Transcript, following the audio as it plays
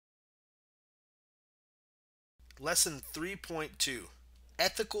Lesson 3.2: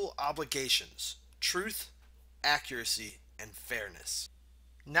 Ethical Obligations: Truth, Accuracy, and Fairness.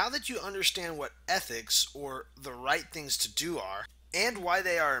 Now that you understand what ethics, or the right things to do, are, and why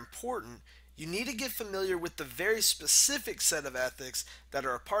they are important, you need to get familiar with the very specific set of ethics that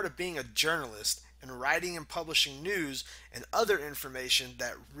are a part of being a journalist and writing and publishing news and other information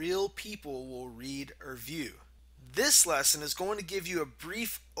that real people will read or view. This lesson is going to give you a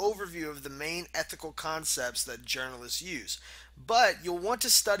brief overview of the main ethical concepts that journalists use, but you'll want to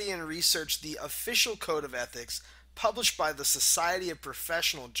study and research the official code of ethics published by the Society of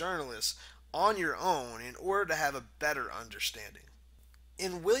Professional Journalists on your own in order to have a better understanding.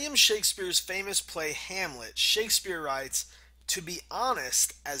 In William Shakespeare's famous play Hamlet, Shakespeare writes, "To be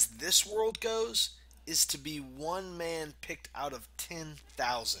honest as this world goes is to be one man picked out of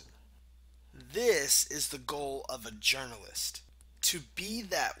 10,000." This is the goal of a journalist: to be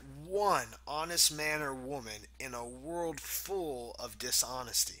that one honest man or woman in a world full of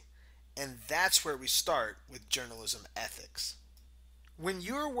dishonesty. And that's where we start with journalism ethics. When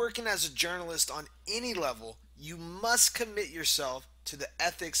you are working as a journalist on any level, you must commit yourself to the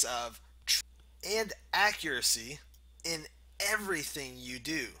ethics of truth and accuracy in everything you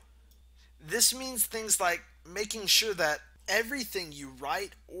do. This means things like making sure that everything you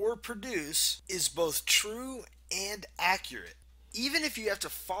write or produce is both true and accurate, even if you have to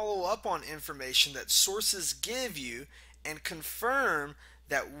follow up on information that sources give you and confirm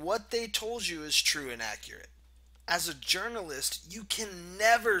that what they told you is true and accurate. As a journalist, you can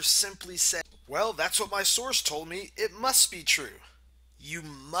never simply say, "Well, that's what my source told me, it must be true." You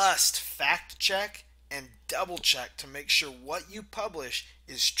must fact check and double check to make sure what you publish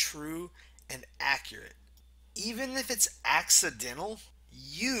is true and accurate. Even if it's accidental,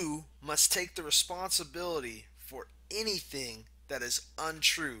 you must take the responsibility for anything that is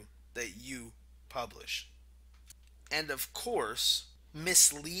untrue that you publish. And of course,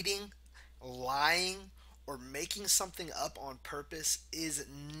 misleading, lying, or making something up on purpose is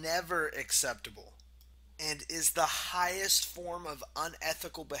never acceptable and is the highest form of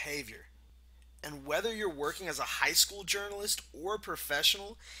unethical behavior. And whether you're working as a high school journalist or a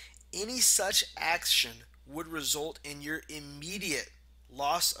professional, any such action would result in your immediate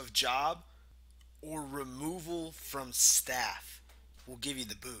loss of job or removal from staff. We'll give you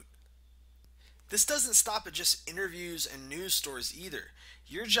the boot. This doesn't stop at just interviews and news stories either.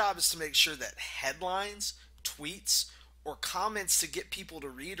 Your job is to make sure that headlines, tweets, or comments to get people to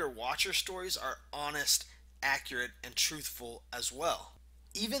read or watch your stories are honest, accurate, and truthful as well.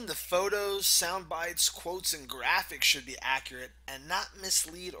 Even the photos, sound bites, quotes, and graphics should be accurate and not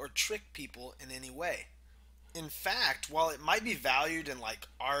mislead or trick people in any way. In fact, while it might be valued in like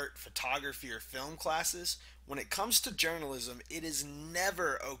art, photography, or film classes, when it comes to journalism, it is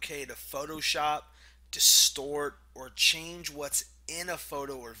never okay to Photoshop, distort, or change what's in a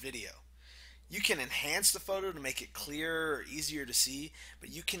photo or video. You can enhance the photo to make it clearer or easier to see, but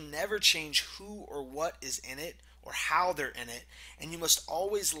you can never change who or what is in it or how they're in it, and you must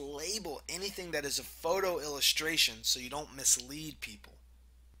always label anything that is a photo illustration so you don't mislead people.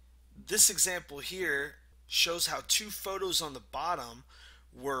 This example here shows how two photos on the bottom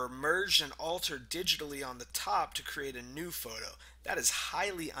were merged and altered digitally on the top to create a new photo. That is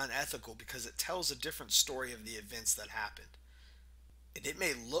highly unethical because it tells a different story of the events that happened. And it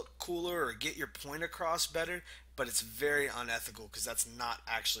may look cooler or get your point across better, but it's very unethical because that's not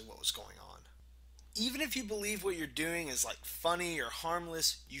actually what was going on. Even if you believe what you're doing is like funny or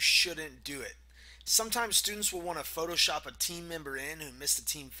harmless, you shouldn't do it. Sometimes students will want to Photoshop a team member in who missed a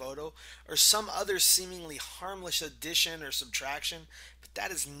team photo, or some other seemingly harmless addition or subtraction, but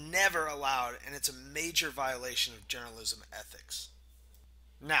that is never allowed, and it's a major violation of journalism ethics.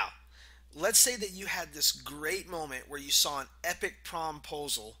 Now, let's say that you had this great moment where you saw an epic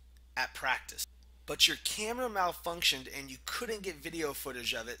promposal at practice, but your camera malfunctioned and you couldn't get video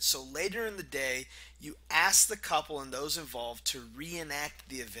footage of it, so later in the day, you asked the couple and those involved to reenact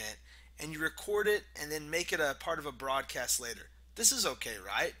the event, and you record it and then make it a part of a broadcast later. This is okay,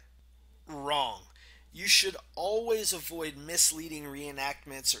 right? Wrong. You should always avoid misleading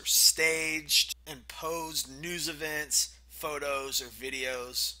reenactments or staged and posed news events, photos, or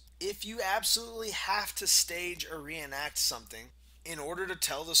videos. If you absolutely have to stage or reenact something in order to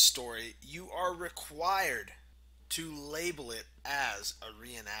tell the story, you are required to label it as a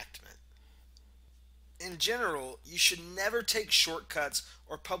reenactment. In general, you should never take shortcuts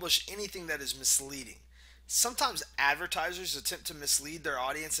or publish anything that is misleading. Sometimes advertisers attempt to mislead their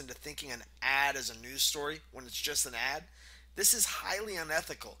audience into thinking an ad is a news story when it's just an ad. This is highly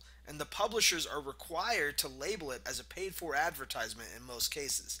unethical, and the publishers are required to label it as a paid-for advertisement in most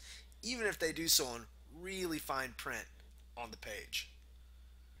cases, even if they do so in really fine print on the page.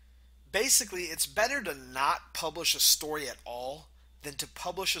 Basically, it's better to not publish a story at all than to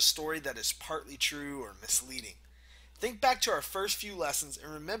publish a story that is partly true or misleading. Think back to our first few lessons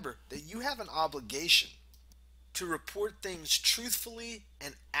and remember that you have an obligation to report things truthfully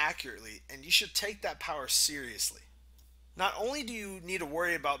and accurately, and you should take that power seriously. Not only do you need to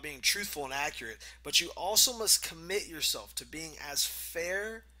worry about being truthful and accurate, but you also must commit yourself to being as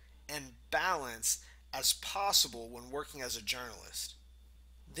fair and balanced as possible when working as a journalist.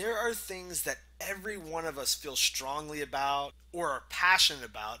 There are things that every one of us feels strongly about or are passionate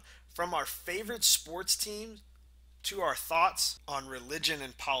about, from our favorite sports team to our thoughts on religion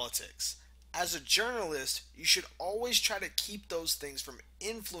and politics. As a journalist, you should always try to keep those things from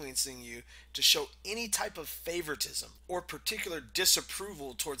influencing you to show any type of favoritism or particular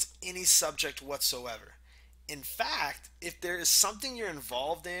disapproval towards any subject whatsoever. In fact, if there is something you're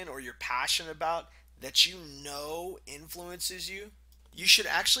involved in or you're passionate about that you know influences you, you should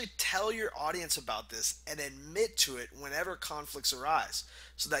actually tell your audience about this and admit to it whenever conflicts arise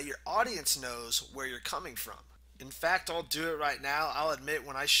so that your audience knows where you're coming from. In fact, I'll do it right now. I'll admit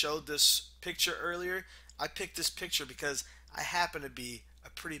when I showed this picture earlier, I picked this picture because I happen to be a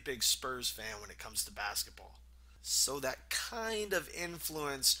pretty big Spurs fan when it comes to basketball. So that kind of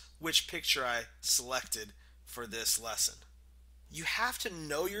influenced which picture I selected for this lesson. You have to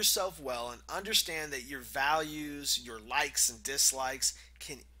know yourself well and understand that your values, your likes and dislikes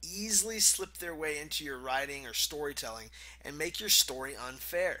can easily slip their way into your writing or storytelling and make your story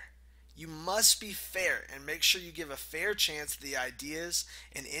unfair. You must be fair and make sure you give a fair chance to the ideas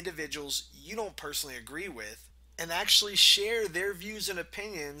and individuals you don't personally agree with and actually share their views and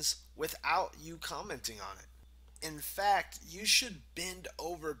opinions without you commenting on it. In fact, you should bend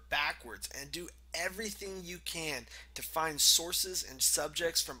over backwards and do everything you can to find sources and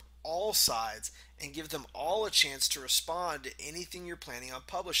subjects from all sides and give them all a chance to respond to anything you're planning on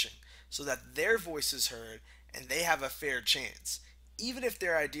publishing so that their voice is heard and they have a fair chance, even if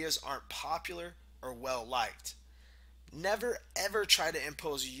their ideas aren't popular or well liked. Never ever try to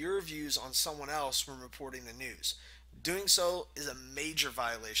impose your views on someone else when reporting the news. Doing so is a major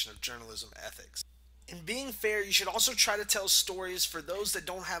violation of journalism ethics. In being fair, you should also try to tell stories for those that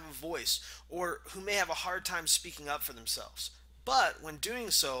don't have a voice or who may have a hard time speaking up for themselves. But when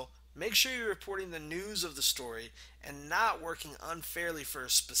doing so, make sure you're reporting the news of the story and not working unfairly for a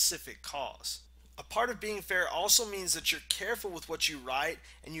specific cause. A part of being fair also means that you're careful with what you write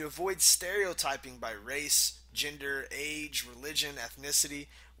and you avoid stereotyping by race, gender, age, religion, ethnicity,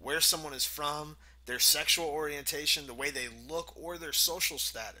 where someone is from, their sexual orientation, the way they look, or their social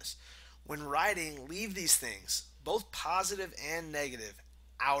status. When writing, leave these things, both positive and negative,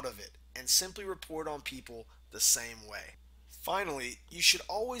 out of it and simply report on people the same way. Finally, you should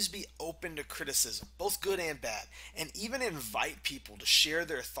always be open to criticism, both good and bad, and even invite people to share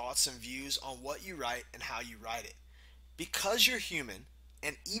their thoughts and views on what you write and how you write it. Because you're human,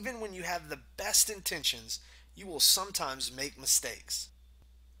 and even when you have the best intentions, you will sometimes make mistakes.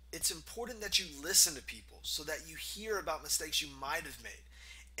 It's important that you listen to people so that you hear about mistakes you might have made,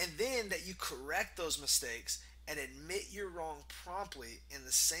 and then that you correct those mistakes and admit you're wrong promptly in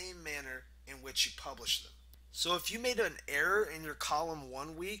the same manner in which you publish them. So if you made an error in your column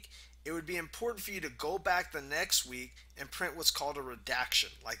one week, it would be important for you to go back the next week and print what's called a redaction,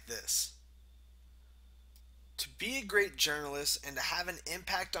 like this. To be a great journalist and to have an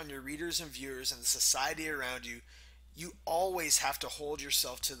impact on your readers and viewers and the society around you, you always have to hold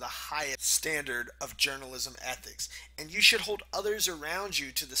yourself to the highest standard of journalism ethics, and you should hold others around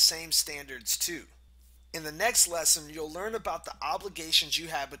you to the same standards too. In the next lesson, you'll learn about the obligations you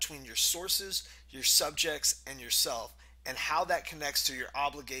have between your sources, your subjects, and yourself, and how that connects to your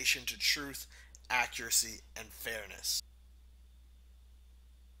obligation to truth, accuracy, and fairness.